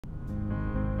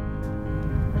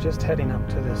just heading up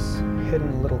to this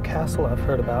hidden little castle I've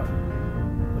heard about,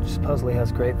 which supposedly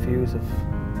has great views of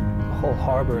the whole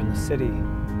harbor and the city.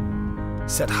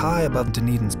 Set high above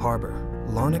Dunedin's harbor,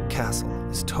 Larnach Castle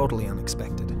is totally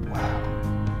unexpected. Wow.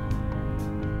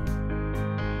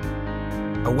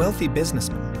 A wealthy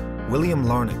businessman, William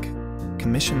Larnach,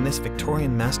 commissioned this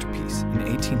Victorian masterpiece in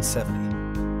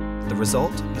 1870. The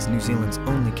result is New Zealand's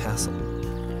only castle.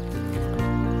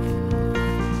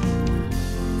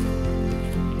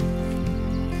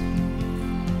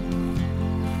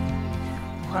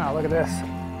 Wow, look at this.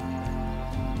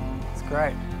 It's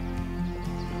great.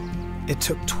 It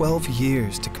took 12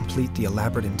 years to complete the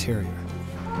elaborate interior.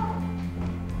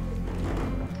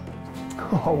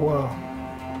 Oh, whoa.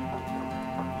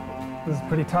 This is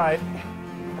pretty tight.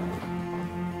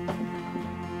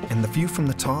 And the view from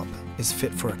the top is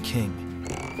fit for a king.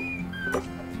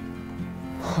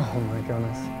 Oh my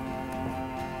goodness.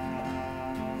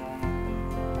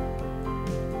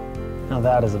 Now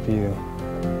that is a view.